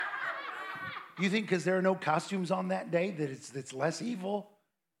You think because there are no costumes on that day that it's less evil?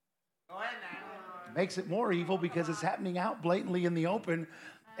 It makes it more evil because it's happening out blatantly in the open,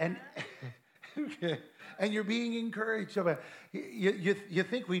 and and you're being encouraged. You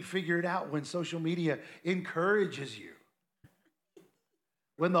think we'd figure it out when social media encourages you,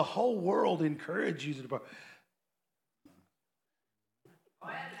 when the whole world encourages you to.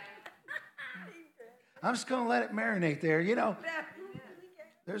 I'm just going to let it marinate there. You know,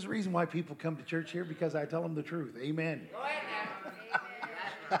 there's a reason why people come to church here, because I tell them the truth. Amen.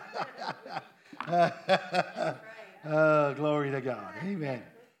 Glory to God. Amen.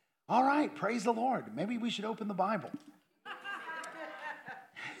 All right. Praise the Lord. Maybe we should open the Bible.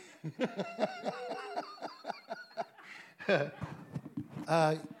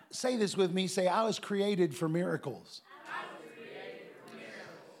 Say this with me. Say, I was created for miracles.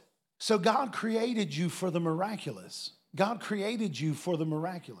 So God created you for the miraculous. God created you for the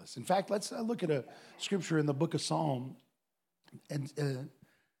miraculous. In fact, let's look at a scripture in the book of Psalm. And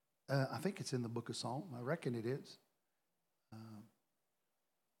I think it's in the book of Psalm. I reckon it is.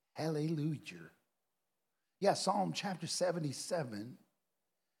 Hallelujah. Yeah, Psalm chapter 77.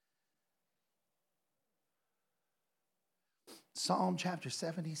 Psalm chapter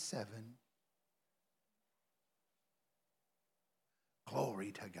 77.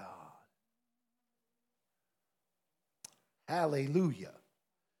 Glory to God. Hallelujah.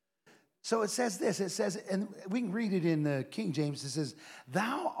 So it says this, it says, and we can read it in the King James, it says,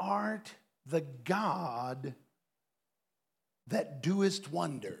 thou art the God that doest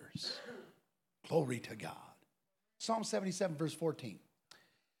wonders. Glory to God. Psalm 77, verse 14.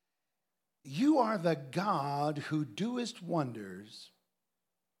 You are the God who doest wonders.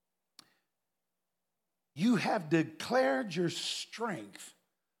 You have declared your strength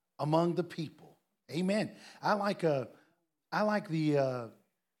among the people. Amen. I like the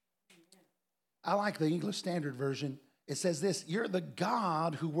English Standard Version. It says this: you're the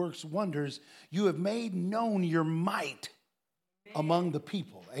God who works wonders. You have made known your might among the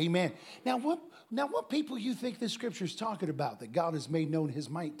people. Amen. Now what people you think this scripture is talking about that God has made known his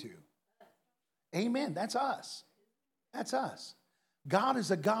might to? Amen. That's us. That's us. God is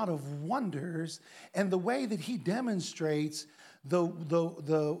a God of wonders, and the way that he demonstrates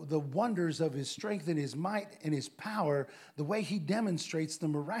the wonders of his strength and his might and his power, the way he demonstrates the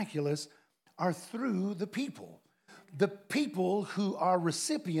miraculous are through the people. The people who are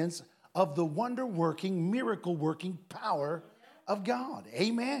recipients of the wonder-working, miracle-working power of God.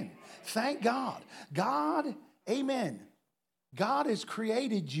 Amen. Thank God. God, amen. God has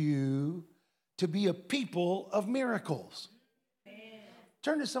created you to be a people of miracles.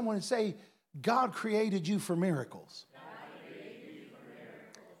 Turn to someone and say, God created you for miracles.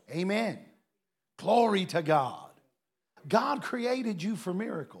 Amen. Glory to God. God created you for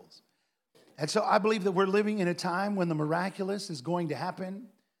miracles. And so I believe that we're living in a time when the miraculous is going to happen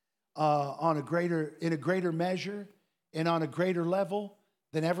in a greater measure and on a greater level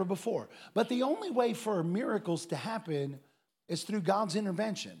than ever before. But the only way for miracles to happen is through God's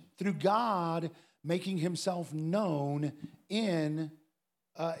intervention, through God making himself known in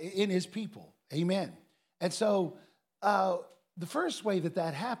his people. Amen. And so the first way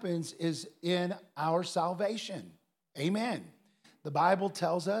that happens is in our salvation. Amen. The Bible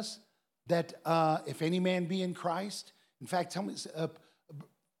tells us that if any man be in Christ, in fact,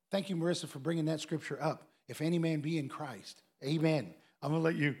 thank you, Marissa, for bringing that scripture up. If any man be in Christ. Amen. I'm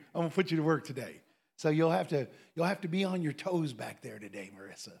going to put you to work today. So you'll have to be on your toes back there today,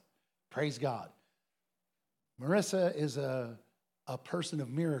 Marissa. Praise God. Marissa is a person of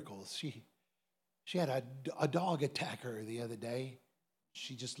miracles. She had a dog attack her the other day.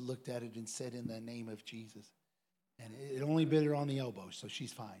 She just looked at it and said, in the name of Jesus. And it only bit her on the elbow, so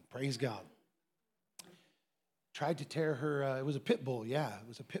she's fine. Praise God. Tried to tear her, it was a pit bull. Yeah, it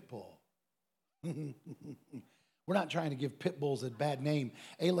was a pit bull. We're not trying to give pit bulls a bad name.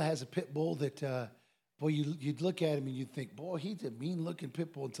 Ayla has a pit bull that, boy, you'd look at him and you'd think, boy, he's a mean-looking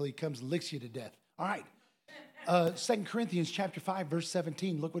pit bull until he comes and licks you to death. All right. 2 Corinthians chapter 5, verse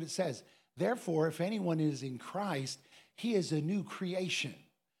 17, look what it says. Therefore, if anyone is in Christ, he is a new creation.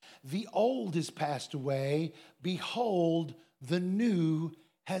 The old is passed away. Behold, the new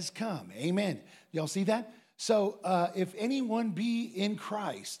has come. Amen. Y'all see that? So if anyone be in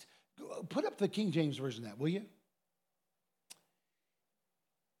Christ, put up the King James Version of that, will you?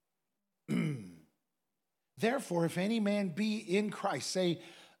 Therefore, if any man be in Christ, say,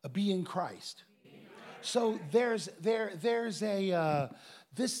 be in Christ. So there's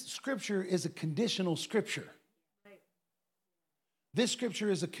this scripture is a conditional scripture. This scripture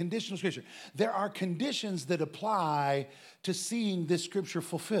is a conditional scripture. There are conditions that apply to seeing this scripture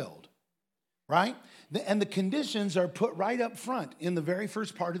fulfilled, right? And the conditions are put right up front in the very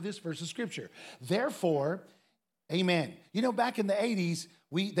first part of this verse of Scripture. Therefore, amen. You know, back in the 80s,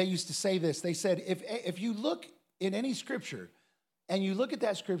 they used to say this. They said, if you look in any Scripture, and you look at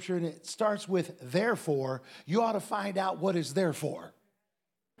that Scripture and it starts with therefore, you ought to find out what is therefore.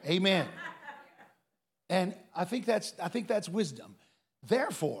 Amen. And I think that's wisdom.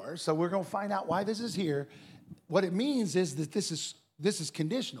 Therefore, so we're going to find out why this is here. What it means is that this is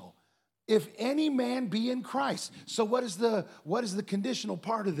conditional. If any man be in Christ. So what is the conditional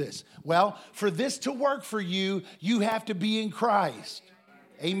part of this? Well, for this to work for you, you have to be in Christ.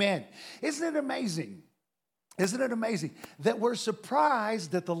 Amen. Isn't it amazing? Isn't it amazing that we're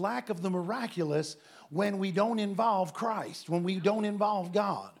surprised at the lack of the miraculous when we don't involve Christ, when we don't involve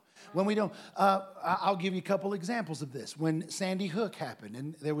God? When we don't, I'll give you a couple examples of this. When Sandy Hook happened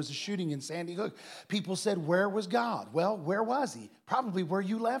and there was a shooting in Sandy Hook, people said, where was God? Well, where was he? Probably where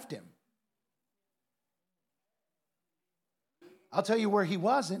you left him. I'll tell you where he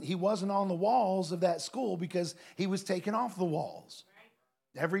wasn't. He wasn't on the walls of that school because he was taken off the walls.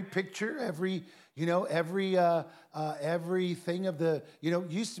 Every picture, everything of the,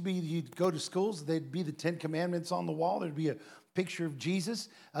 used to be you'd go to schools, there'd be the 10 Commandments on the wall. There'd be a picture of Jesus.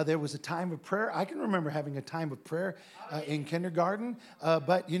 There was a time of prayer. I can remember having a time of prayer in kindergarten,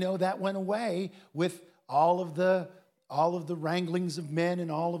 but that went away with all of the wranglings of men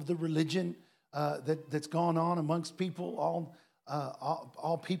and all of the religion that's gone on amongst people,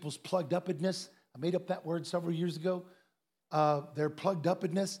 all people's plugged upness. I made up that word several years ago. Their plugged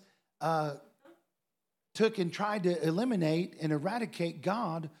upness took and tried to eliminate and eradicate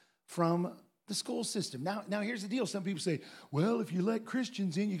God from the school system. Now here's the deal. Some people say, well, if you let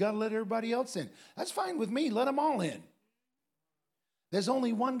Christians in, you got to let everybody else in. That's fine with me. Let them all in. There's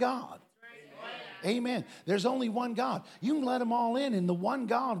only one God. Amen. There's only one God. You can let them all in, and the one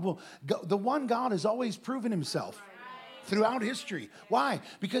God has always proven himself throughout history. Why?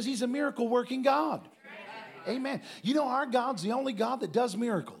 Because he's a miracle working God. Amen. Our God's the only God that does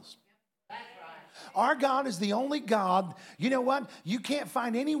miracles. Our God is the only God. You know what? You can't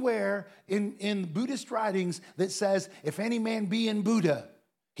find anywhere in Buddhist writings that says, if any man be in Buddha,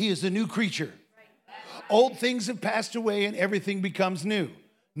 he is a new creature. Old things have passed away and everything becomes new.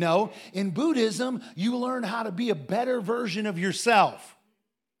 No, in Buddhism, you learn how to be a better version of yourself,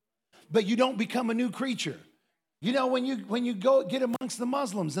 but you don't become a new creature. When you go get amongst the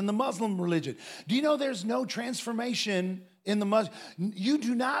Muslims and the Muslim religion, do you know there's no transformation in the Muslim? You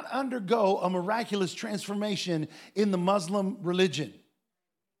do not undergo a miraculous transformation in the Muslim religion.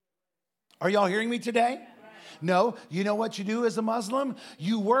 Are y'all hearing me today? No. You know what you do as a Muslim?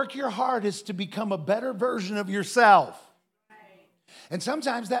 You work your hardest to become a better version of yourself. And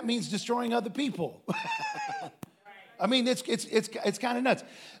sometimes that means destroying other people. I mean, it's kind of nuts.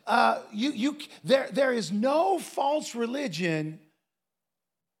 There is no false religion.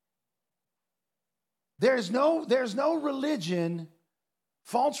 There's no religion,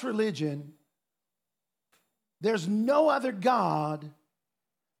 false religion. There's no other God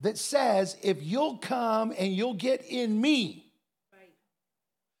that says, if you'll come and you'll get in me,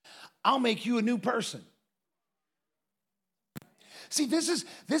 I'll make you a new person. See, this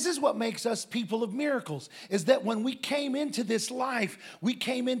is what makes us people of miracles, is that when we came into this life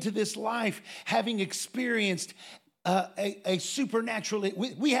having experienced a supernatural,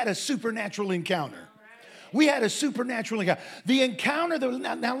 we had a supernatural encounter. We had a supernatural encounter. The encounter,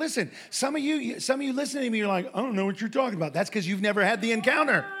 now listen, some of you listening to me, you're like, I don't know what you're talking about. That's because you've never had the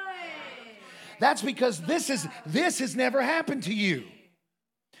encounter. That's because this has never happened to you.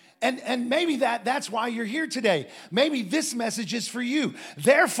 And maybe that's why you're here today. Maybe this message is for you.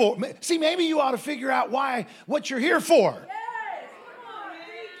 Therefore, see, maybe you ought to figure out what you're here for.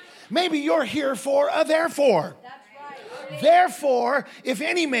 Maybe you're here for a therefore. Therefore, if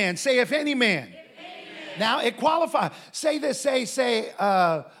any man, say if any man. Now it qualifies. Say this, say,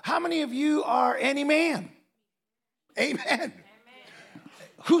 how many of you are any man? Amen.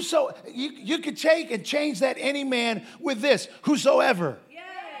 Whoso, you could take and change that any man with this, whosoever.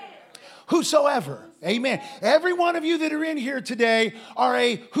 Whosoever. Amen. Every one of you that are in here today are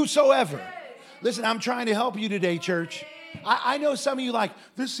a whosoever. Listen, I'm trying to help you today, church. I know some of you like,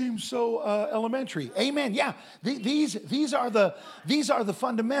 this seems so elementary. Amen. Yeah. These are the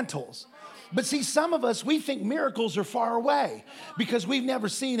fundamentals. But see, some of us, we think miracles are far away because we've never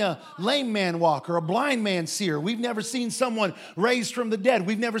seen a lame man walk or a blind man see her. We've never seen someone raised from the dead.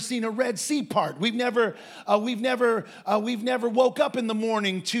 We've never seen a Red Sea part. We've never woke up in the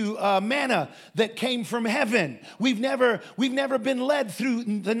morning to manna that came from heaven. We've never been led through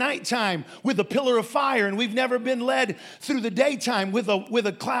the nighttime with a pillar of fire, and we've never been led through the daytime with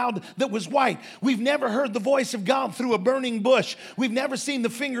a cloud that was white. We've never heard the voice of God through a burning bush. We've never seen the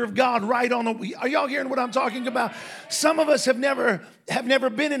finger of God right on a... Are y'all hearing what I'm talking about? Some of us have never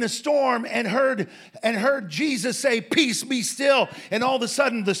been in a storm and heard Jesus say, "Peace, be still," and all of a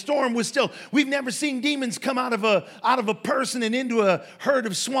sudden the storm was still. We've never seen demons come out of a person and into a herd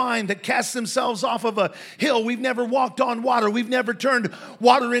of swine that cast themselves off of a hill. We've never walked on water. We've never turned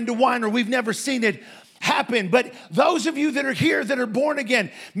water into wine, or we've never seen it happen. But those of you that are here that are born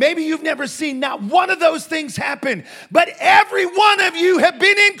again, maybe you've never seen not one of those things happen, but every one of you have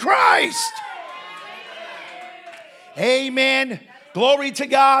been in Christ. Amen. Glory to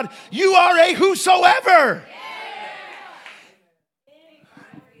God. You are a whosoever.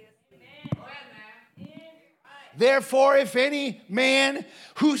 Therefore, if any man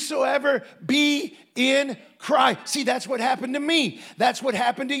whosoever be in Christ. See, that's what happened to me. That's what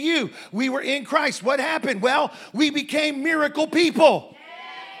happened to you. We were in Christ. What happened? Well, we became miracle people.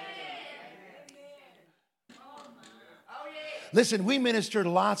 Listen, we minister to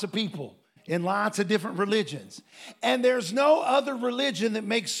lots of people in lots of different religions. And there's no other religion that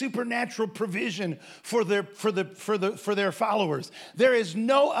makes supernatural provision for their followers. There is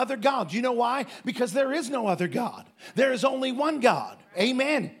no other God. Do you know why? Because there is no other God. There is only one God.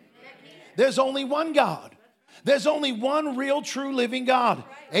 Amen. There's only one God. There's only one real, true, living God.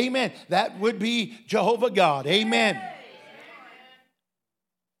 Amen. That would be Jehovah God. Amen.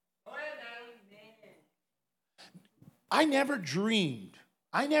 I never dreamed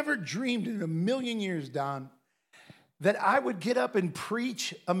in a million years, Don, that I would get up and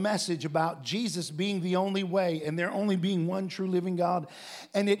preach a message about Jesus being the only way and there only being one true living God,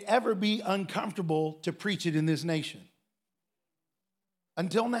 and it ever be uncomfortable to preach it in this nation.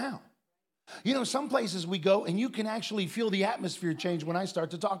 Until now. You know, some places we go and you can actually feel the atmosphere change when I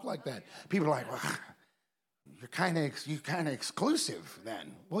start to talk like that. People are like, well, you're kind of exclusive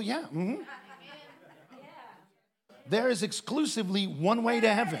then. Well, yeah. Mm-hmm. There is exclusively one way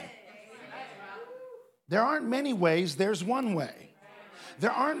to heaven. There aren't many ways, there's one way.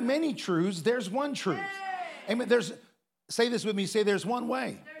 There aren't many truths, there's one truth. Amen. Say this with me, say there's one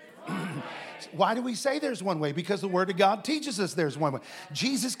way. Why do we say there's one way? Because the Word of God teaches us there's one way.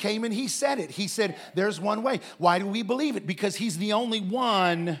 Jesus came and He said it. He said there's one way. Why do we believe it? Because He's the only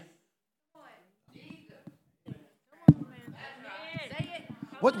one.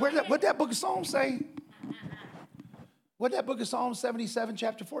 What that book of Psalms say? What did that book of Psalm 77,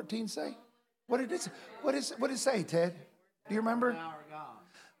 chapter 14 say? What did it say, Ted? Do you remember? Thou art God.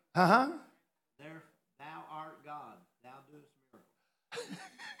 Uh-huh. Thou art God. Thou doest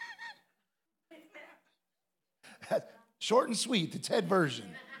miracles. Short and sweet, the Ted version.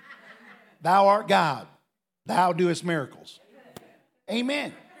 Thou art God. Thou doest miracles.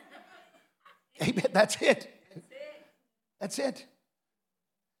 Amen. Amen. That's it. That's it.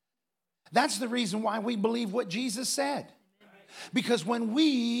 That's the reason why we believe what Jesus said. Because when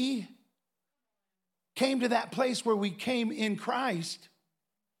we came to that place where we came in Christ,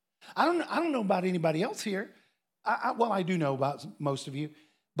 I don't know about anybody else here. I do know about most of you,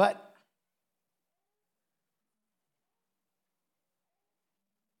 but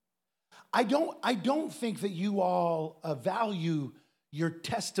I don't think that you all value your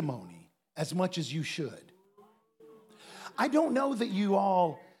testimony as much as you should. I don't know that you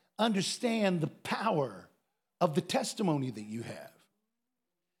all understand the power of the testimony that you have,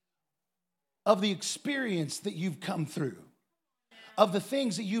 of the experience that you've come through, of the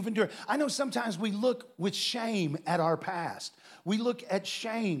things that you've endured. I know sometimes we look with shame at our past. We look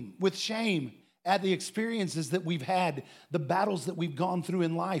with shame at the experiences that we've had, the battles that we've gone through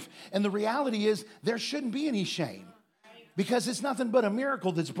in life. And the reality is there shouldn't be any shame because it's nothing but a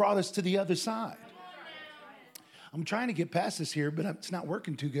miracle that's brought us to the other side. I'm trying to get past this here, but it's not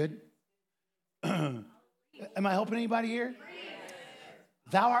working too good. Am I helping anybody here?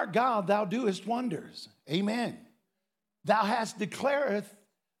 Thou art God, thou doest wonders. Amen. Thou hast declared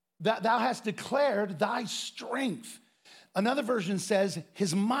thy strength. Another version says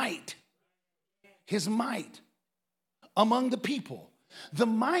his might among the people. The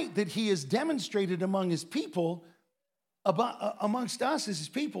might that he has demonstrated among his people, amongst us as his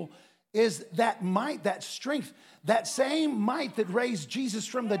people, is that might, that strength, that same might that raised Jesus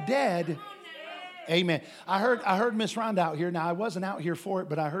from the dead. Amen. I heard Miss Rhonda out here. Now, I wasn't out here for it,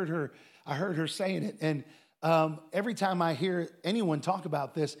 but I heard I heard her saying it. And every time I hear anyone talk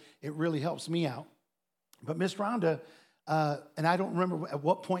about this, it really helps me out. But Miss Rhonda, and I don't remember at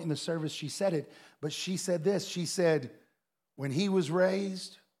what point in the service she said it, but she said this. She said, when he was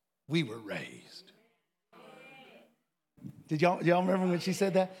raised, we were raised. Did y'all remember when she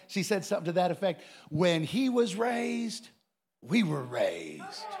said that? She said something to that effect. When he was raised, we were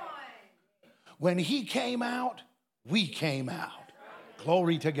raised. When he came out, we came out.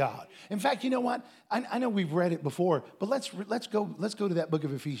 Glory to God. In fact, you know what? I know we've read it before, but let's go to that book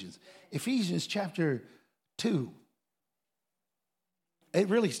of Ephesians. Ephesians chapter 2. It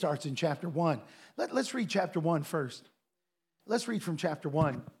really starts in chapter 1. Let's read chapter 1 first. Let's read from chapter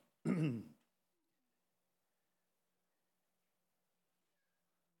 1.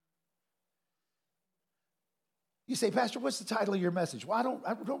 You say, Pastor, what's the title of your message? Well,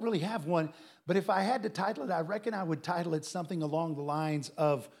 I don't really have one, but if I had to title it, I reckon I would title it something along the lines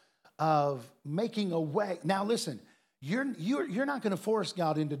of making a way. Now, listen, you're not going to force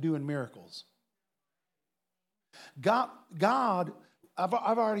God into doing miracles. God, I've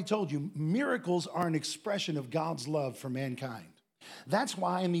already told you, miracles are an expression of God's love for mankind. That's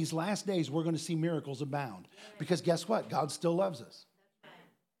why in these last days we're going to see miracles abound. Because guess what? God still loves us.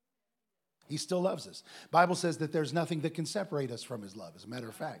 He still loves us. Bible says that there's nothing that can separate us from his love, as a matter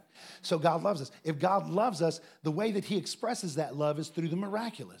of fact. So God loves us. If God loves us, the way that he expresses that love is through the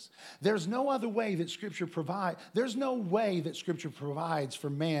miraculous. There's no other way that Scripture provides. There's no way that Scripture provides for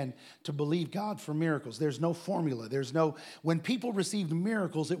man to believe God for miracles. There's no formula. When people received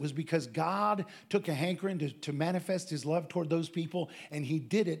miracles, it was because God took a hankering to manifest his love toward those people, and he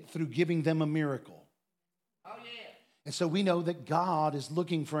did it through giving them a miracle. And so we know that God is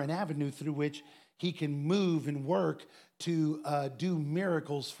looking for an avenue through which he can move and work to do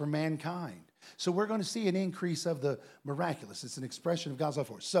miracles for mankind. So we're going to see an increase of the miraculous. It's an expression of God's love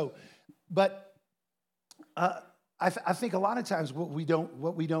for us. So, but I think a lot of times what we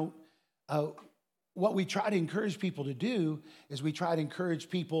try to encourage people to do is we try to encourage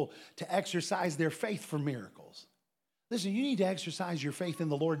people to exercise their faith for miracles. Listen, you need to exercise your faith in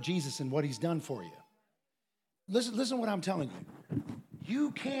the Lord Jesus and what he's done for you. Listen to what I'm telling you.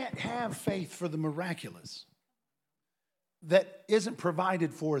 You can't have faith for the miraculous that isn't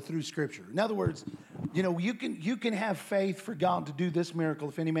provided for through Scripture. In other words, you can have faith for God to do this miracle.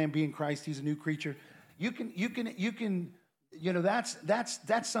 If any man be in Christ, he's a new creature. That's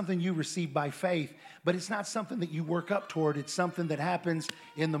something you receive by faith, but it's not something that you work up toward. It's something that happens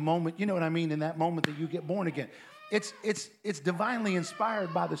in the moment. You know what I mean? In that moment that you get born again. It's divinely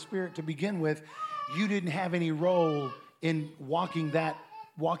inspired by the Spirit to begin with. You didn't have any role in walking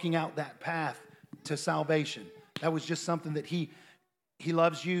out that path to salvation. That was just something that he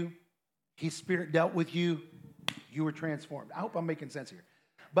loves you. His Spirit dealt with you. You were transformed. I hope I'm making sense here.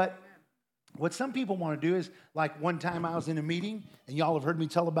 But what some people want to do is, like one time I was in a meeting, and y'all have heard me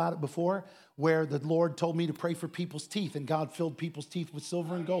tell about it before, where the Lord told me to pray for people's teeth, and God filled people's teeth with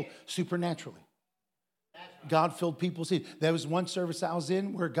silver and gold supernaturally. God filled people's teeth. There was one service I was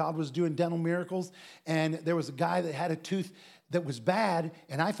in where God was doing dental miracles, and there was a guy that had a tooth that was bad,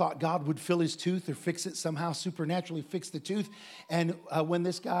 and I thought God would fill his tooth or fix it somehow, supernaturally fix the tooth. And when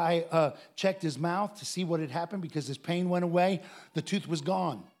this guy checked his mouth to see what had happened because his pain went away, the tooth was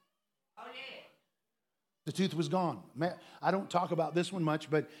gone. Oh, yeah. The tooth was gone. I don't talk about this one much,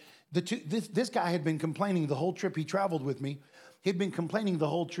 but this guy had been complaining the whole trip he traveled with me. He'd been complaining the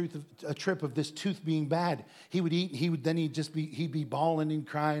whole trip of this tooth being bad. He would eat, he'd be bawling and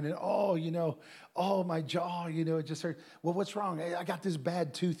crying, and oh my jaw, it just hurt. Well, what's wrong? I got this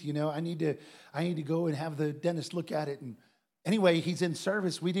bad tooth, I need to go and have the dentist look at it. And anyway, he's in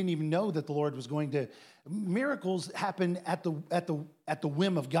service. We didn't even know that the Lord was going to. Miracles happen at the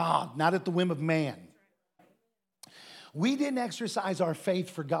whim of God, not at the whim of man. We didn't exercise our faith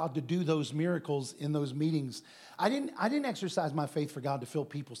for God to do those miracles in those meetings. I didn't exercise my faith for God to fill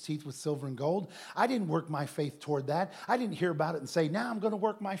people's teeth with silver and gold. I didn't work my faith toward that. I didn't hear about it and say, now I'm going to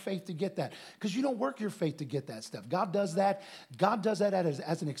work my faith to get that. Because you don't work your faith to get that stuff. God does that. God does that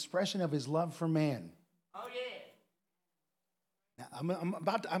as an expression of his love for man. Oh, yeah.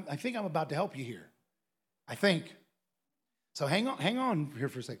 Now, I think I'm about to help you here. I think. So hang on here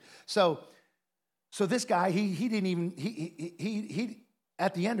for a second. So this guy, he didn't even, he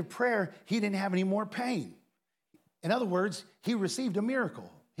at the end of prayer, he didn't have any more pain. In other words, he received a miracle.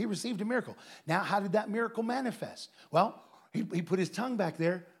 He received a miracle. Now, how did that miracle manifest? Well, he put his tongue back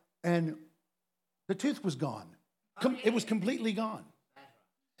there, and the tooth was gone. It was completely gone.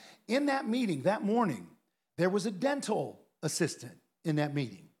 In that meeting, that morning, there was a dental assistant in that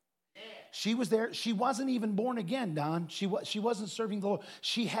meeting. She was there. She wasn't even born again, Don. She wasn't serving the Lord.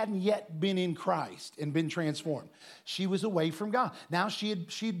 She hadn't yet been in Christ and been transformed. She was away from God. Now she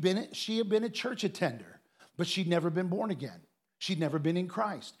had been a church attender, but she'd never been born again. She'd never been in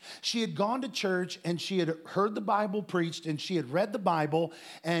Christ. She had gone to church and she had heard the Bible preached and she had read the Bible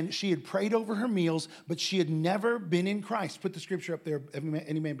and she had prayed over her meals, but she had never been in Christ. Put the scripture up there,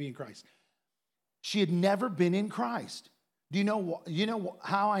 any man be in Christ. She had never been in Christ. Do you know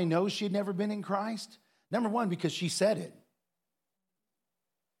how I know she had never been in Christ? Number one, because she said it.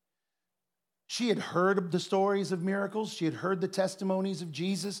 She had heard the stories of miracles. She had heard the testimonies of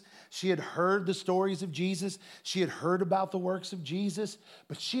Jesus. She had heard the stories of Jesus. She had heard about the works of Jesus,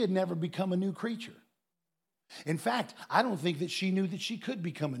 but she had never become a new creature. In fact, I don't think that she knew that she could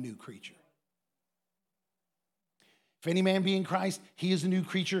become a new creature. If any man be in Christ, he is a new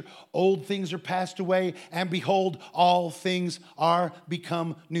creature. Old things are passed away, and behold, all things are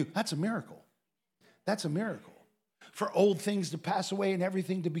become new. That's a miracle. That's a miracle. For old things to pass away and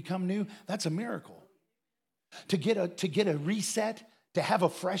everything to become new, that's a miracle. To get a reset, to have a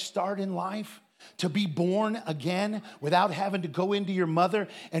fresh start in life, to be born again without having to go into your mother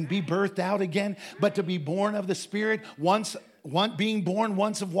and be birthed out again, but to be born of the Spirit being born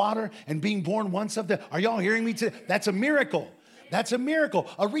once of water and being born once of the... Are y'all hearing me today? That's a miracle. That's a miracle,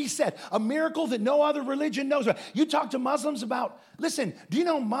 a reset, a miracle that no other religion knows about. You talk to Muslims about... Listen, do you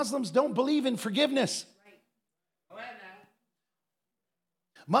know Muslims don't believe in forgiveness?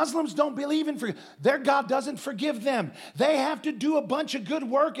 Muslims don't believe in forgiveness. Their God doesn't forgive them. They have to do a bunch of good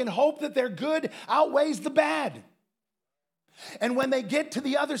work and hope that their good outweighs the bad. And when they get to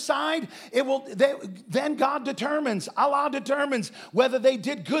the other side, then God determines, Allah determines whether they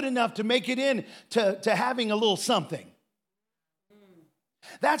did good enough to make it in to having a little something.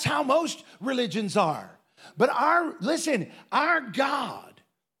 That's how most religions are. But our God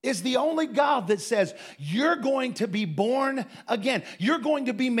is the only God that says, you're going to be born again. You're going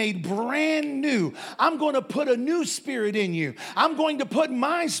to be made brand new. I'm going to put a new spirit in you. I'm going to put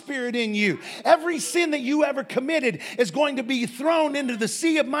my spirit in you. Every sin that you ever committed is going to be thrown into the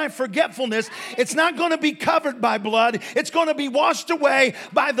sea of my forgetfulness. It's not going to be covered by blood. It's going to be washed away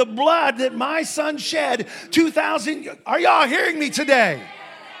by the blood that my son shed 2,000. Are y'all hearing me today?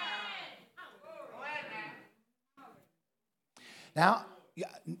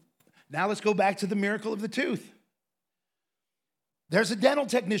 Now let's go back to the miracle of the tooth. There's a dental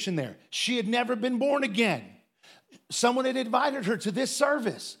technician there. She had never been born again. Someone had invited her to this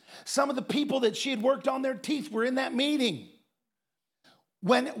service. Some of the people that she had worked on their teeth were in that meeting.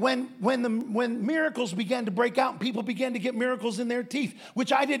 When miracles began to break out and people began to get miracles in their teeth,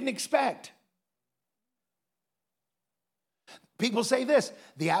 which I didn't expect. People say this,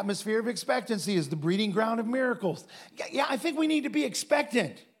 the atmosphere of expectancy is the breeding ground of miracles. Yeah, I think we need to be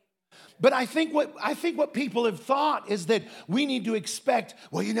expectant. But I think what people have thought is that we need to expect,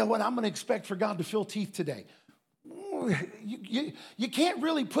 well, you know what, I'm going to expect for God to fill teeth today. You can't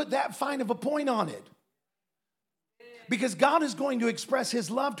really put that fine of a point on it. Because God is going to express his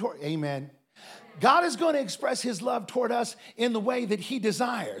love toward, amen. God is going to express his love toward us in the way that he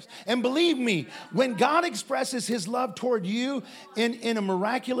desires. And believe me, when God expresses his love toward you in a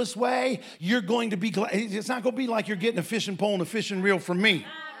miraculous way, you're going to be glad. It's not going to be like you're getting a fishing pole and a fishing reel from me.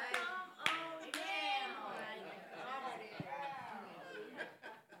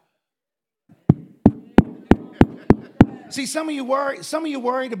 See, some of you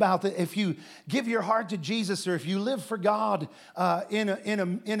worried about that if you give your heart to Jesus or if you live for God in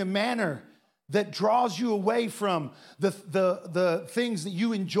a manner that draws you away from the things that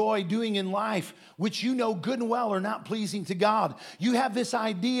you enjoy doing in life, which you know good and well are not pleasing to God. You have this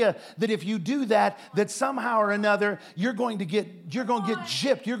idea that if you do that somehow or another you're going to get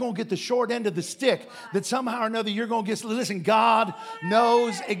gypped. You're going to get the short end of the stick. That somehow or another you're going to get. Listen, God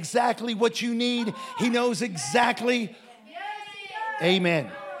knows exactly what you need. He knows exactly. Amen.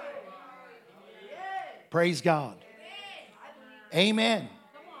 Praise God. Amen.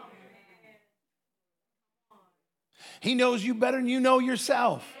 He knows you better than you know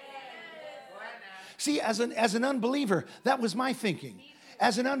yourself. See, as an unbeliever, that was my thinking.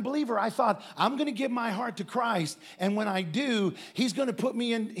 As an unbeliever, I thought, I'm going to give my heart to Christ, and when I do, he's going to put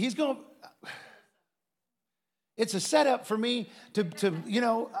me in, it's a setup for me to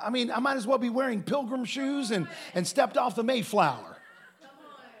I might as well be wearing pilgrim shoes and stepped off the Mayflower.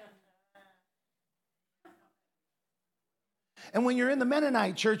 And when you're in the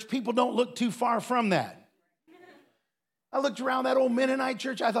Mennonite church, people don't look too far from that. I looked around that old Mennonite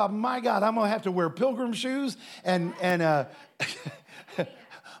church. I thought, my God, I'm going to have to wear pilgrim shoes and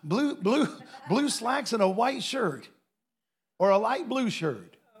blue slacks and a white shirt or a light blue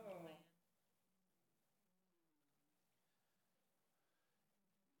shirt.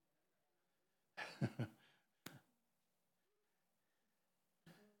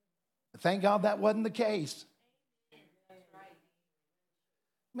 Thank God that wasn't the case.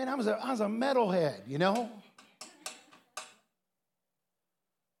 Man, I was a metalhead, you know?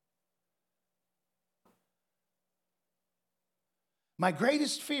 My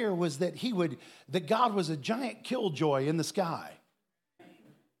greatest fear was that God was a giant killjoy in the sky.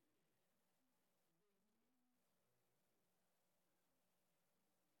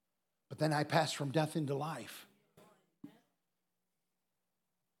 But then I passed from death into life.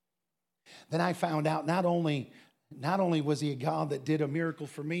 Then I found out not only was he a God that did a miracle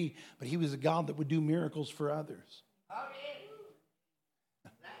for me, but he was a God that would do miracles for others.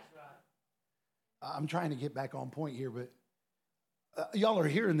 I'm trying to get back on point here, but y'all are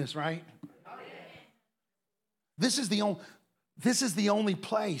hearing this, right? This is the only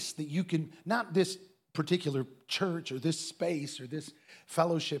place that you can, not this particular church or this space or this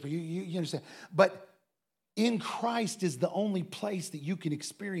fellowship, you understand, but in Christ is the only place that you can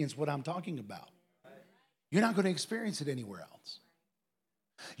experience what I'm talking about. You're not going to experience it anywhere else.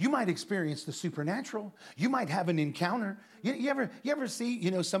 You might experience the supernatural. You might have an encounter. You ever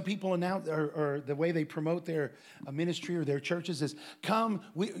see, some people announce, or the way they promote their ministry or their churches is, come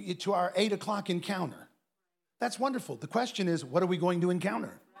to our 8 o'clock encounter. That's wonderful. The question is, what are we going to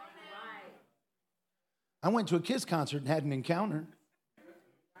encounter? I went to a Kiss concert and had an encounter.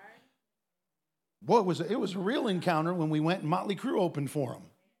 Boy, it was a real encounter when we went and Motley Crue opened for them.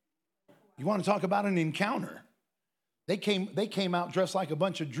 You want to talk about an encounter? They came out dressed like a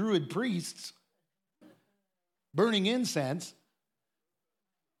bunch of Druid priests, burning incense.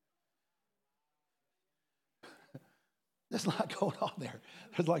 There's a lot going on there.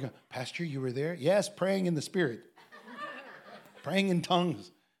 There's like Pastor, you were there? Yes, praying in the Spirit. Praying in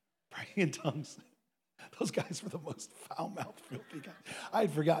tongues. Praying in tongues. Those guys were the most foul-mouthed, filthy guys. I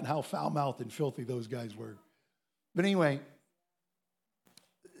had forgotten how foul-mouthed and filthy those guys were. But anyway,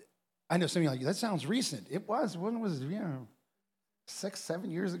 I know some of you are like, that sounds recent. It was. When was it? 6,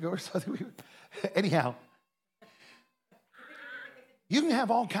 7 years ago or something. Anyhow, you can have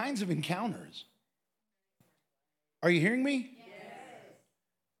all kinds of encounters. Are you hearing me? Yes.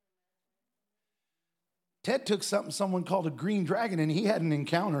 Ted took something someone called a green dragon, and he had an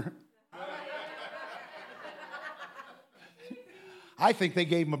encounter. I think they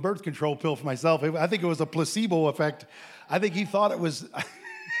gave him a birth control pill for myself. I think it was a placebo effect. I think he thought it was...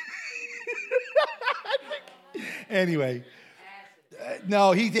 Anyway,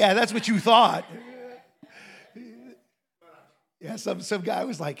 no, that's what you thought. Yeah, some guy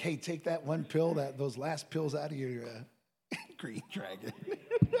was like, hey, take that one pill, those last pills out of your green dragon.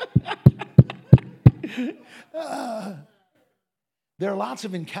 There are lots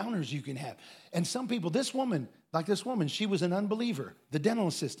of encounters you can have. And some people, this woman, she was an unbeliever, the dental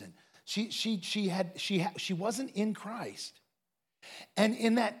assistant. She wasn't in Christ. And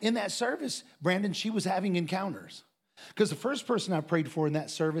in that service, Brandon, she was having encounters. Because the first person I prayed for in that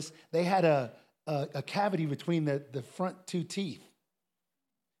service, they had a cavity between the front 2 teeth.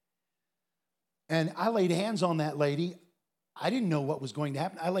 And I laid hands on that lady. I didn't know what was going to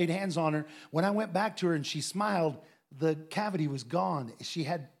happen. I laid hands on her. When I went back to her and she smiled, the cavity was gone. She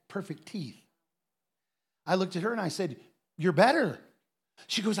had perfect teeth. I looked at her and I said, you're better.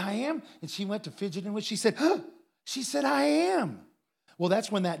 She goes, I am. And she went to fidgeting with. She said, I am. Well,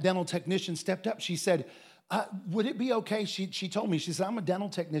 that's when that dental technician stepped up. She said, would it be okay? She told me, she said, I'm a dental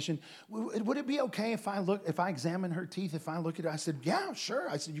technician. Would it be okay if I examine her teeth, if I look at her? I said, yeah, sure.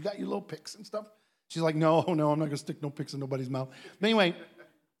 I said, you got your little picks and stuff? She's like, no, I'm not going to stick no picks in nobody's mouth. But anyway,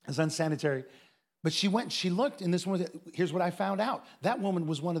 it's unsanitary. But she went, she looked, and here's what I found out. That woman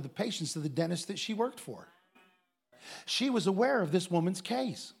was one of the patients of the dentist that she worked for. She was aware of this woman's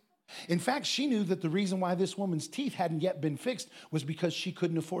case. In fact, she knew that the reason why this woman's teeth hadn't yet been fixed was because she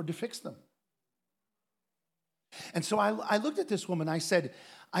couldn't afford to fix them. And so I looked at this woman. I said,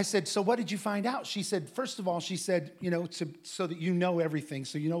 so what did you find out? She said, first of all, so that you know everything,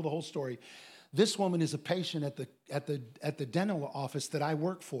 so you know the whole story. This woman is a patient at the dental office that I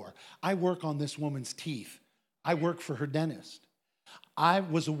work for. I work on this woman's teeth. I work for her dentist. I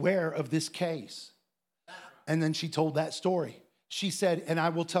was aware of this case. And then she told that story. She said, and I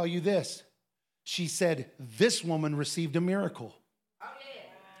will tell you this. She said, this woman received a miracle.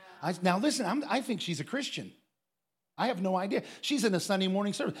 Now listen, I think she's a Christian. I have no idea. She's in a Sunday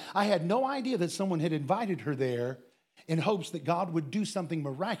morning service. I had no idea that someone had invited her there in hopes that God would do something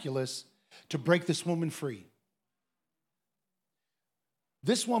miraculous to break this woman free.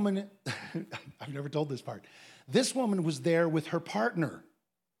 This woman, I've never told this part. This woman was there with her partner,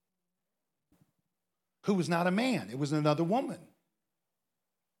 who was not a man. It was another woman.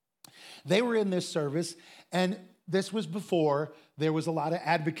 They were in this service, and this was before there was a lot of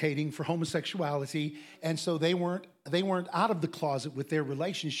advocating for homosexuality, and so they weren't out of the closet with their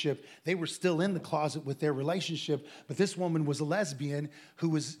relationship. They were still in the closet with their relationship, but this woman was a lesbian who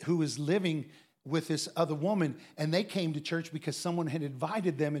was living with this other woman, and they came to church because someone had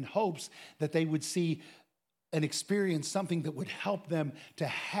invited them in hopes that they would see and experience something that would help them to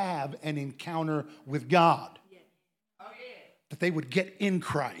have an encounter with God. That they would get in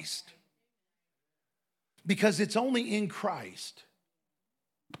Christ. Because it's only in Christ.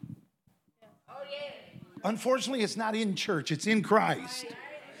 Unfortunately, it's not in church, it's in Christ.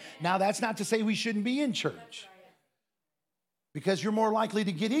 Now, that's not to say we shouldn't be in church. Because you're more likely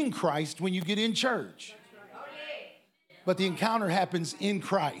to get in Christ when you get in church. But the encounter happens in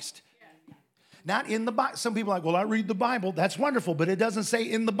Christ. Not in the Bible. Some people are like, well, I read the Bible. That's wonderful, but it doesn't say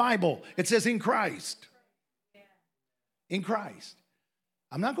in the Bible. It says in Christ. In Christ.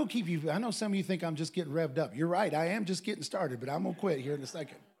 I'm not going to keep you. I know some of you think I'm just getting revved up. You're right. I am just getting started, but I'm going to quit here in a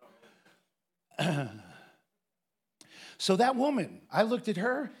second. So that woman, I looked at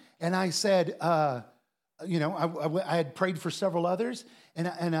her and I said, I had prayed for several others,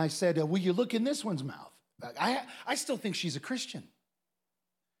 and I said, will you look in this one's mouth? I still think she's a Christian.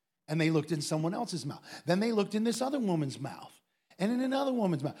 And they looked in someone else's mouth. Then they looked in this other woman's mouth and in another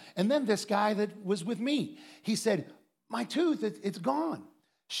woman's mouth. And then this guy that was with me, he said, my tooth, it's gone.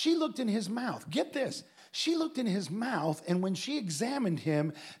 She looked in his mouth. Get this. She looked in his mouth, and when she examined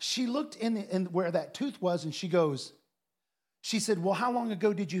him, she looked in where that tooth was, and she said, well, how long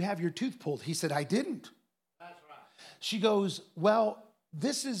ago did you have your tooth pulled? He said, I didn't. That's right. She goes, well,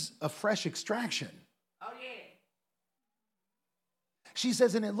 this is a fresh extraction. She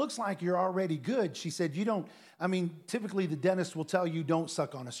says, and it looks like you're already good. She said, typically the dentist will tell you don't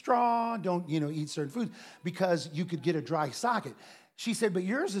suck on a straw, don't, eat certain foods because you could get a dry socket. She said, but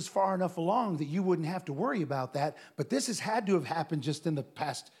yours is far enough along that you wouldn't have to worry about that. But this has had to have happened just in the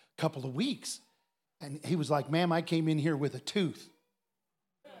past couple of weeks. And he was like, ma'am, I came in here with a tooth.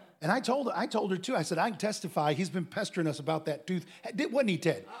 And I told her too, I said, I can testify. He's been pestering us about that tooth. Wasn't he,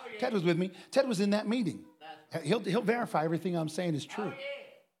 Ted? Oh, yeah. Ted was with me. Ted was in that meeting. He'll verify everything I'm saying is true. Oh,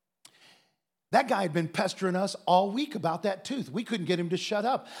 yeah. That guy had been pestering us all week about that tooth. We couldn't get him to shut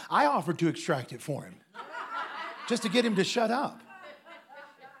up. I offered to extract it for him just to get him to shut up.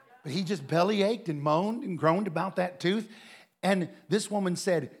 But he just belly ached and moaned and groaned about that tooth. And this woman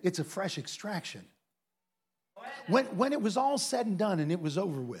said, it's a fresh extraction. When it was all said and done and it was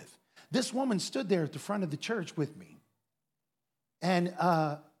over with, this woman stood there at the front of the church with me. And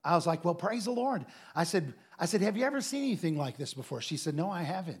I was like, well, praise the Lord. I said, have you ever seen anything like this before? She said, no, I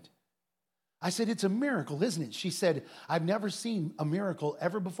haven't. I said, it's a miracle, isn't it? She said, I've never seen a miracle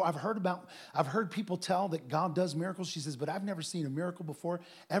ever before. I've heard people tell that God does miracles. She says, but I've never seen a miracle before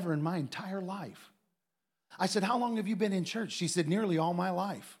ever in my entire life. I said, how long have you been in church? She said, nearly all my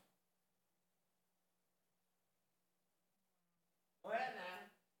life.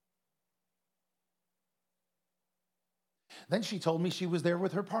 Then she told me she was there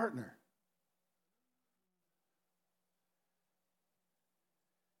with her partner.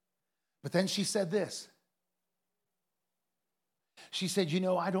 But then she said this. She said,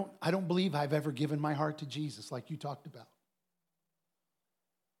 I don't believe I've ever given my heart to Jesus like you talked about.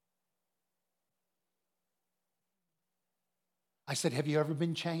 I said, have you ever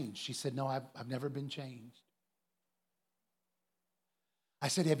been changed? She said, no, I've never been changed. I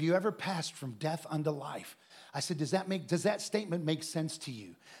said, have you ever passed from death unto life? I said, does that statement make sense to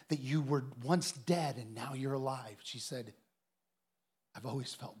you? That you were once dead and now you're alive? She said, I've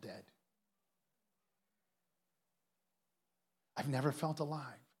always felt dead. I've never felt alive.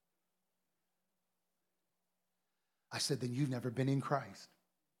 I said, then you've never been in Christ.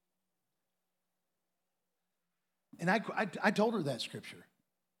 And I told her that scripture.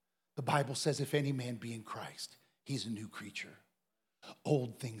 The Bible says, if any man be in Christ, he's a new creature.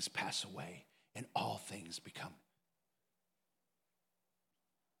 Old things pass away and all things become.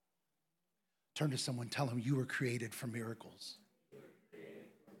 Turn to someone, tell them you were created for miracles.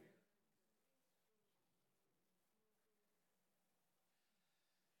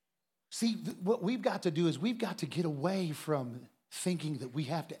 See, what we've got to do is we've got to get away from thinking that we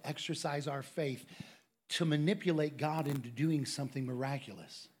have to exercise our faith to manipulate God into doing something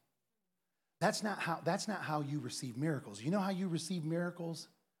miraculous. That's not how you receive miracles. You know how you receive miracles?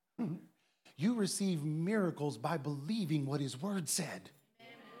 You receive miracles by believing what His Word said.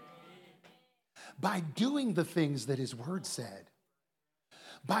 By doing the things that His Word said.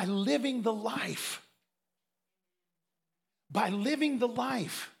 By living the life. By living the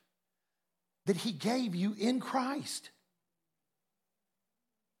life that He gave you in Christ.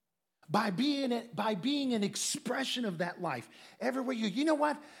 by being an expression of that life everywhere you know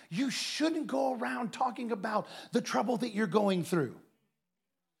what? You shouldn't go around talking about the trouble that you're going through.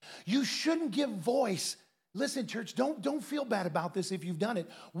 You shouldn't give voice. Listen, church, don't feel bad about this if you've done it.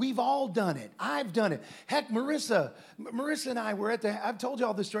 We've all done it. I've done it. Heck, Marissa and I were I've told you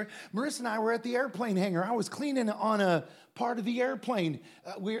all this story. Marissa and I were at the airplane hangar. I was cleaning on a part of the airplane.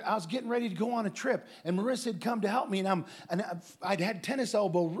 I was getting ready to go on a trip, and Marissa had come to help me, and I'd had tennis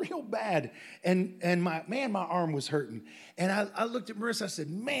elbow real bad, and my arm was hurting. And I looked at Marissa, I said,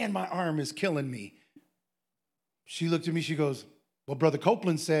 man, my arm is killing me. She looked at me, she goes, well, Brother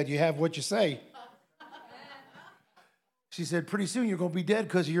Copeland said, you have what you say. She said, pretty soon you're going to be dead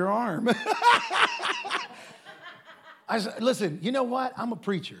because of your arm. I said, listen, you know what? I'm a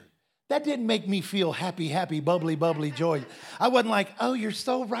preacher. That didn't make me feel happy, bubbly, joy. I wasn't like, oh, you're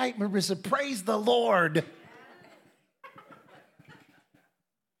so right, Marissa. Praise the Lord.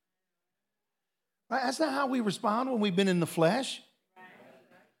 Right? That's not how we respond when we've been in the flesh.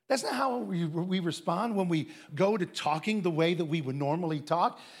 That's not how we respond when we go to talking the way that we would normally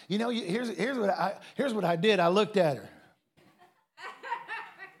talk. You know, here's what I did. I looked at her.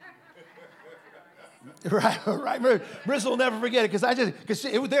 Right. Marissa will never forget it because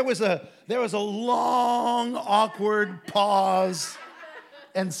there was a long, awkward pause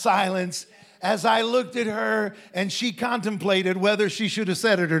and silence as I looked at her and she contemplated whether she should have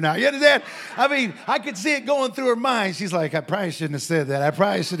said it or not. You understand? I mean, I could see it going through her mind. She's like, I probably shouldn't have said that. I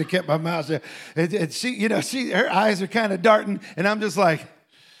probably should have kept my mouth shut. And her eyes are kind of darting, and I'm just like.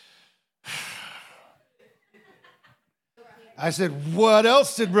 I said, what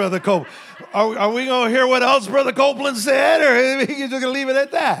else did Brother Copeland? Are we going to hear what else Brother Copeland said, or are we just going to leave it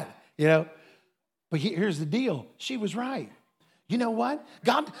at that? You know? But here's the deal. She was right. You know what?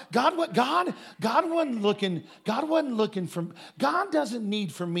 God wasn't looking for. God doesn't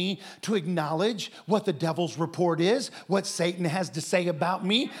need for me to acknowledge what the devil's report is, what Satan has to say about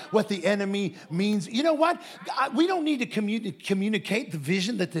me, what the enemy means. You know what? We don't need to communicate the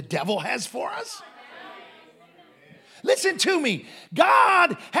vision that the devil has for us. Listen to me.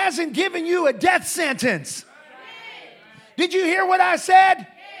 God hasn't given you a death sentence. Did you hear what I said?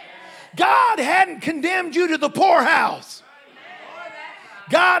 God hadn't condemned you to the poorhouse.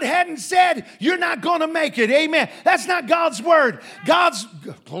 God hadn't said you're not going to make it. Amen. That's not God's word.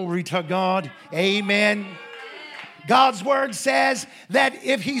 Glory to God. Amen. God's word says that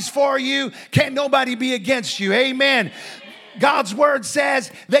if he's for you, can't nobody be against you. Amen. God's word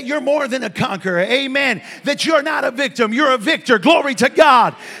says that you're more than a conqueror. Amen. That you're not a victim. You're a victor. Glory to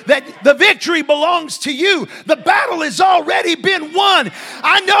God. That the victory belongs to you. The battle has already been won.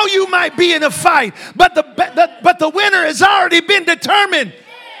 I know you might be in a fight, but the winner has already been determined.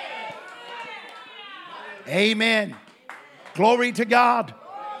 Amen. Glory to God.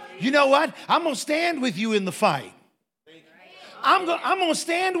 You know what? I'm going to stand with you in the fight. I'm going to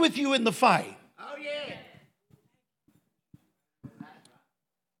stand with you in the fight. Oh, yeah.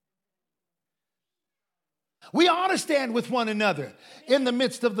 We ought to stand with one another in the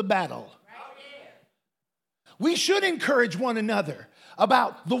midst of the battle. We should encourage one another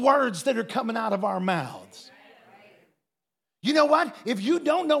about the words that are coming out of our mouths. You know what? If you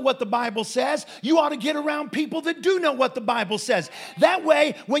don't know what the Bible says, you ought to get around people that do know what the Bible says. That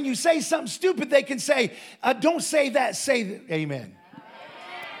way, when you say something stupid, they can say, don't say that, say that. Amen.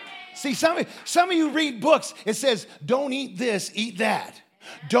 See, some of you read books, it says, don't eat this, eat that.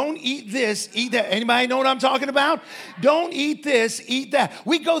 Don't eat this, eat that. Anybody know what I'm talking about? Don't eat this, eat that.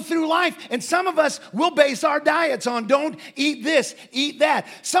 We go through life, and some of us will base our diets on don't eat this, eat that.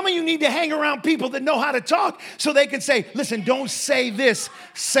 Some of you need to hang around people that know how to talk so they can say, listen, don't say this,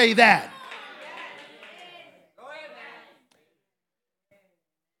 say that.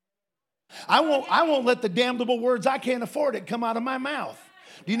 I won't let the damnable words I can't afford it come out of my mouth.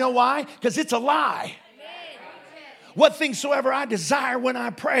 Do you know why? Because it's a lie. What things soever I desire when I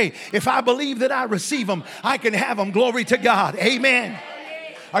pray, if I believe that I receive them, I can have them. Glory to God. Amen.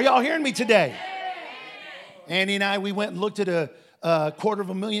 Are y'all hearing me today? Andy and I, we went and looked at a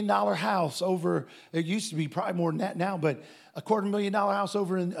 $250,000 house over, it used to be probably more than that now, but a $250,000 house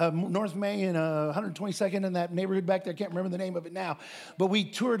over in North May and 122nd in that neighborhood back there. I can't remember the name of it now, but we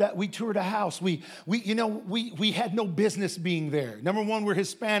toured a house. We had no business being there. Number one, we're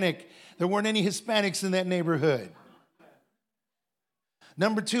Hispanic. There weren't any Hispanics in that neighborhood.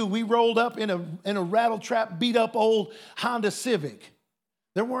 Number two, we rolled up in a rattle trap, beat up old Honda Civic.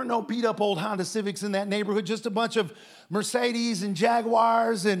 There weren't no beat up old Honda Civics in that neighborhood, just a bunch of Mercedes and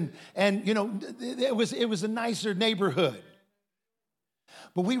Jaguars, and it was a nicer neighborhood.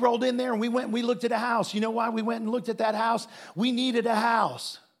 But we rolled in there and we went and we looked at a house. You know why we went and looked at that house? We needed a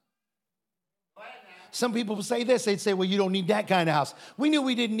house. some people would say this. They'd say, well, you don't need that kind of house. We knew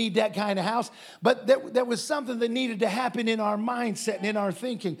we didn't need that kind of house, but there was something that needed to happen in our mindset and in our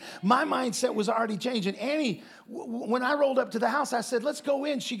thinking. My mindset was already changing. Annie, when I rolled up to the house, I said, let's go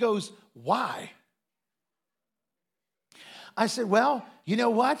in. She goes, why? I said, well, you know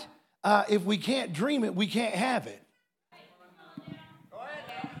what? If we can't dream it, we can't have it.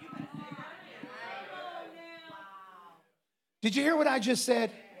 Did you hear what I just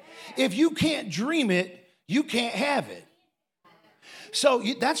said? If you can't dream it, you can't have it. So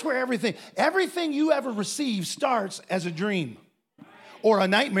that's where everything you ever receive starts as a dream or a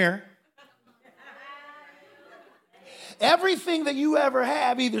nightmare. Everything that you ever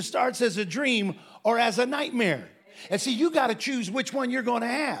have either starts as a dream or as a nightmare. And see, you got to choose which one you're going to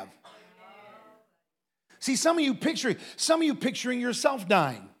have. See, some of you picturing yourself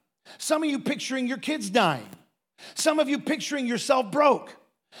dying. Some of you picturing your kids dying. Some of you picturing yourself broke.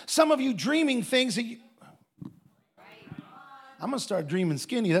 Some of you dreaming things that I'm going to start dreaming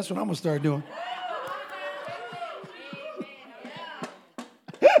skinny. That's what I'm going to start doing.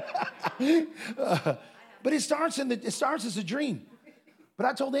 But it starts as a dream. But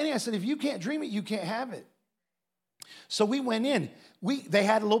I told Annie, I said, if you can't dream it, you can't have it. So we went in. They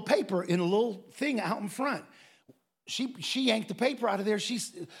had a little paper in a little thing out in front. She yanked the paper out of there.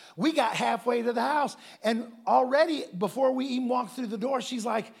 We got halfway to the house, and already before we even walked through the door, she's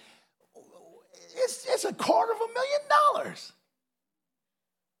like, "It's $250,000."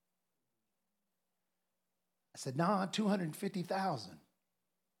 I said, "Nah, 250,000."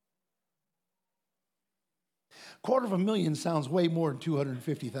 $250,000 sounds way more than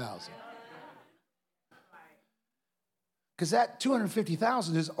 250,000. Because that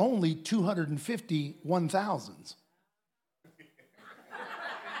 250,000 is only 251,000s.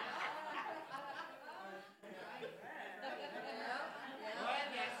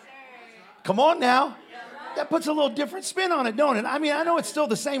 Come on now. That puts a little different spin on it, don't it? I mean, I know it's still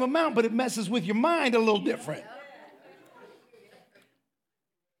the same amount, but it messes with your mind a little different.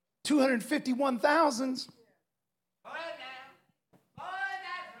 251,000s.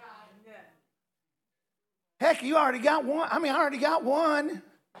 Heck, you already got one. I mean, I already got one.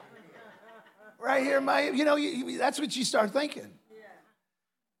 Right here, that's what you start thinking.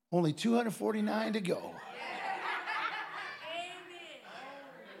 Only 249 to go.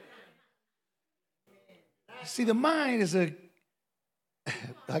 See, the mind is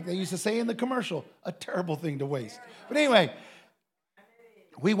like they used to say in the commercial, a terrible thing to waste. But anyway,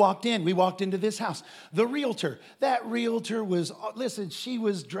 we walked into this house. That realtor was, listen, she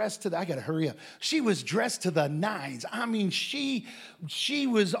was dressed I got to hurry up. She was dressed to the nines. I mean, she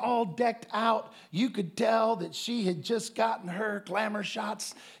was all decked out. You could tell that she had just gotten her glamour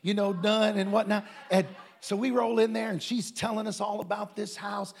shots, done and whatnot. And so we roll in there, and she's telling us all about this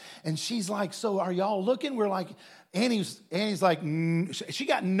house. And she's like, so are y'all looking? We're like, Annie's like, she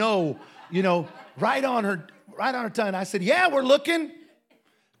got no, right on her tongue. I said, yeah, we're looking.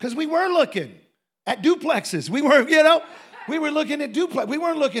 Because we were looking at duplexes. We were looking at duplex. We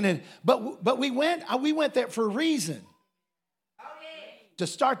weren't looking at, but we went there for a reason. To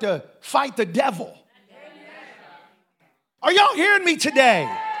start to fight the devil. Are y'all hearing me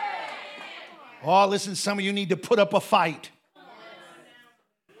today? Oh, listen, some of you need to put up a fight.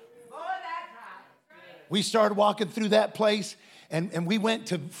 We started walking through that place, and we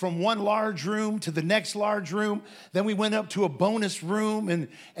went from one large room to the next large room. Then we went up to a bonus room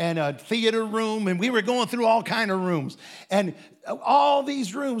and a theater room, and we were going through all kind of rooms. And all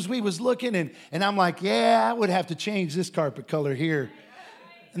these rooms we was looking, and I'm like, yeah, I would have to change this carpet color here.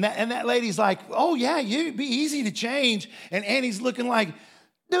 And that lady's like, oh, yeah, it'd be easy to change. And Annie's looking like,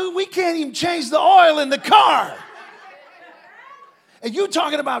 dude, we can't even change the oil in the car. And you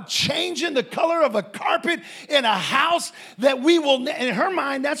talking about changing the color of a carpet in a house that we will, in her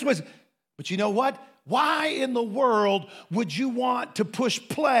mind, that's what's, but you know what? Why in the world would you want to push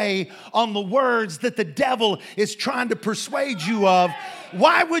play on the words that the devil is trying to persuade you of?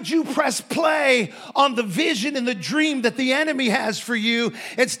 Why would you press play on the vision and the dream that the enemy has for you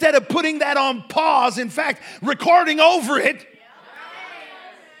instead of putting that on pause? In fact, recording over it.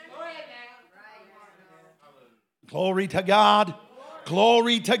 Glory to God.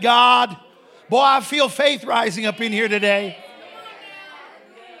 Glory to God. Boy, I feel faith rising up in here today.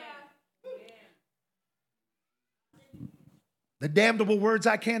 The damnable words,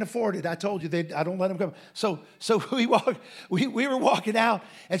 I can't afford it. I told you, I don't let them come. So we were walking out,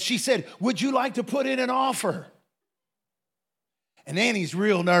 and she said, would you like to put in an offer? And Annie's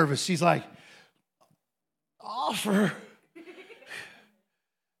real nervous. She's like, offer?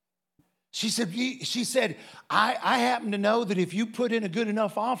 She said, I happen to know that if you put in a good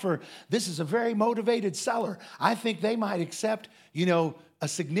enough offer, this is a very motivated seller. I think they might accept, a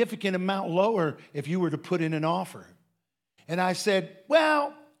significant amount lower if you were to put in an offer. And I said,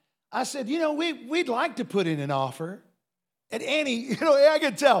 we'd like to put in an offer. And Annie, I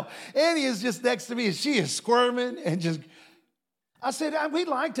could tell, Annie is just next to me and she is squirming and just, I said, we'd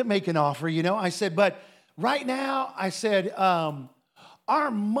like to make an offer, I said, but right now, I said,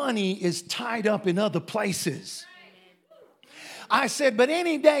 our money is tied up in other places. I said, but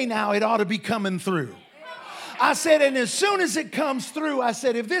any day now it ought to be coming through. I said, and as soon as it comes through, I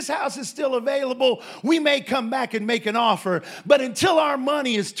said, if this house is still available, we may come back and make an offer. But until our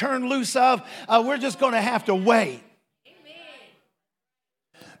money is turned loose of, we're just going to have to wait.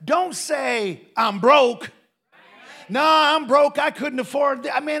 Don't say, I'm broke. No, I'm broke. I couldn't afford.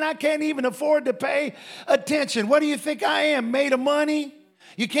 I can't even afford to pay attention. What do you think I am, made of money?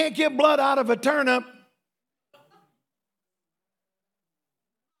 You can't get blood out of a turnip.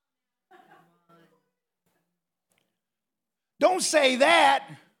 Don't say that.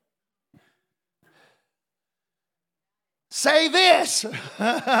 Say this.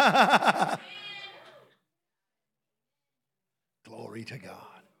 Glory to God.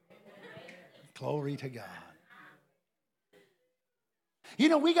 Glory to God.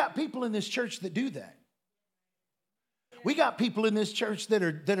 We got people in this church that do that. We got people in this church that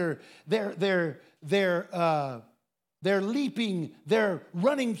are they're leaping, they're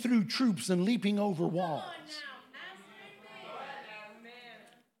running through troops and leaping over walls.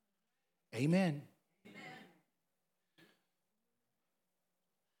 Amen.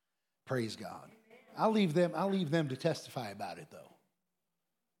 Praise God. I'll leave them to testify about it, though.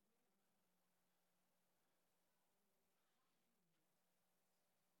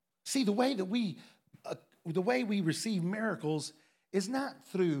 See, the way we receive miracles is not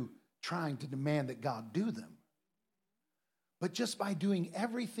through trying to demand that God do them, but just by doing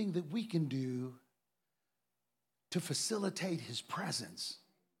everything that we can do to facilitate his presence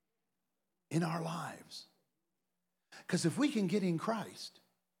in our lives. Because if we can get in Christ,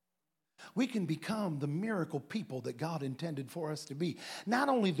 we can become the miracle people that God intended for us to be. Not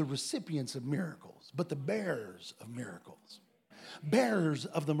only the recipients of miracles, but the bearers of miracles. Bearers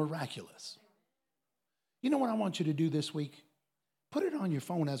of the miraculous. You know what I want you to do this week? Put it on your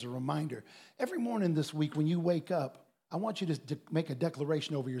phone as a reminder. Every morning this week when you wake up, I want you to make a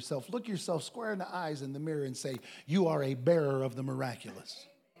declaration over yourself. Look yourself square in the eyes in the mirror and say, you are a bearer of the miraculous.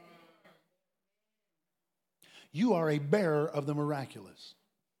 You are a bearer of the miraculous.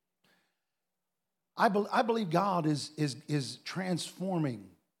 I believe God is transforming.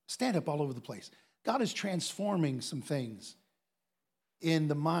 Stand up all over the place. God is transforming some things in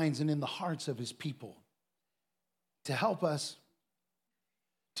the minds and in the hearts of his people to help us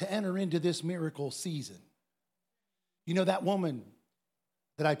to enter into this miracle season. That woman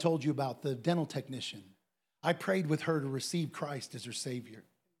that I told you about, the dental technician, I prayed with her to receive Christ as her Savior.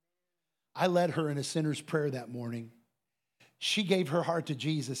 I led her in a sinner's prayer that morning. She gave her heart to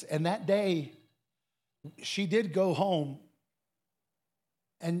Jesus, and that day, she did go home,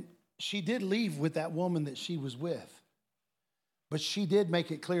 and she did leave with that woman that she was with. But she did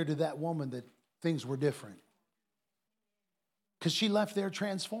make it clear to that woman that things were different. Because she left there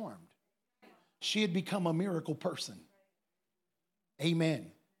transformed. She had become a miracle person.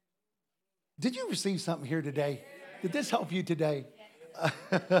 Amen. Did you receive something here today? Did this help you today?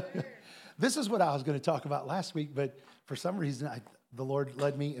 This is what I was going to talk about last week, but for some reason, the Lord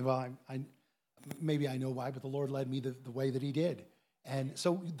led me. Well, maybe I know why, but the Lord led me the way that he did. And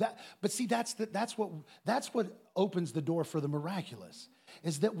so that's what opens the door for the miraculous,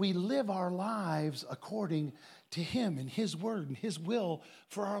 is that we live our lives according to him and his word and his will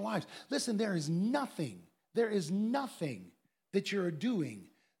for our lives. Listen, there is nothing that you're doing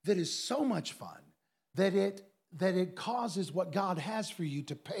that is so much fun that it causes what God has for you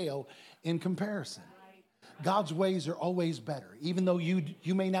to pale in comparison. God's ways are always better. Even though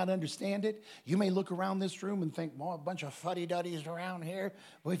you may not understand it, you may look around this room and think, well, a bunch of fuddy-duddies around here.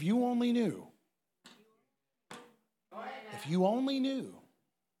 Well, if you only knew. If you only knew.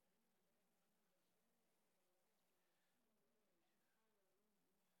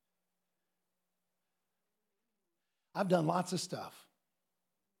 I've done lots of stuff.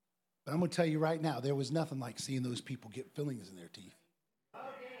 But I'm going to tell you right now, there was nothing like seeing those people get fillings in their teeth.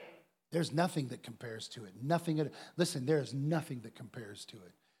 There's nothing that compares to it. Listen, there's nothing that compares to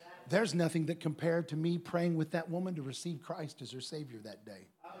it. There's nothing that compared to me praying with that woman to receive Christ as her Savior that day.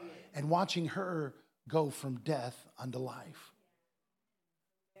 And watching her go from death unto life.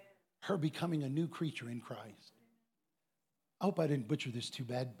 Her becoming a new creature in Christ. I hope I didn't butcher this too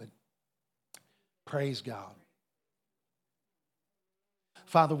bad, but Praise God.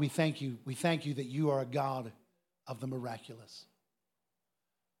 Father, we thank you. We thank you that you are a God of the miraculous.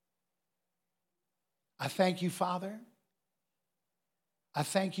 I thank you, Father. I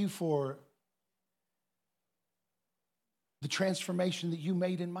thank you for the transformation that you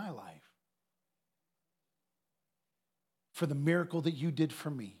made in my life, for the miracle that you did for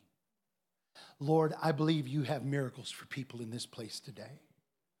me. Lord, I believe you have miracles for people in this place today.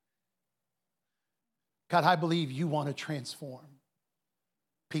 God, I believe you want to transform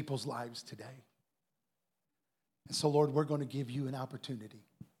people's lives today. And so, Lord, we're going to give you an opportunity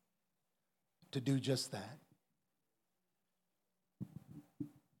to do just that.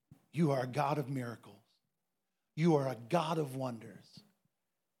 You are a God of miracles. You are a God of wonders.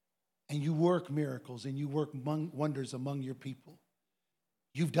 And you work miracles and you work wonders among your people.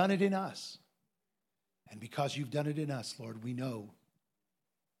 You've done it in us. And because you've done it in us, Lord, we know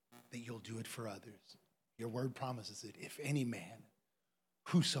that you'll do it for others. Your word promises it. If any man,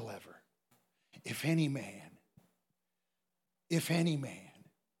 whosoever, if any man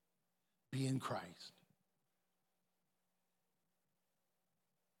be in Christ,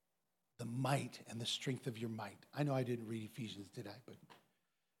 the might and the strength of your might. I know I didn't read Ephesians, did I? But,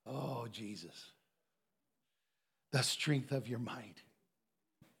 oh, Jesus. The strength of your might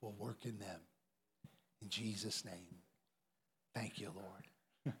will work in them. In Jesus' name. Thank you, Lord.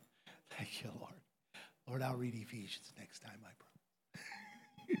 Thank you, Lord. Lord, I'll read Ephesians next time, I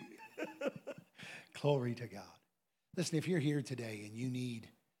promise. Glory to God. Listen, if you're here today and you need,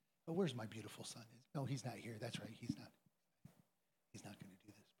 oh, where's my beautiful son? No, he's not here. That's right. He's not going to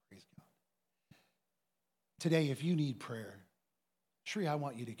do this. Praise God. Today, if you need prayer, Sheree, I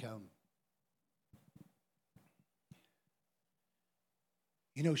want you to come.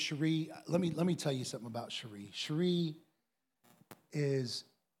 You know, Sheree, let me tell you something about Sheree. Sheree is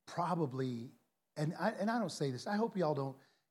probably, and I don't say this, I hope y'all don't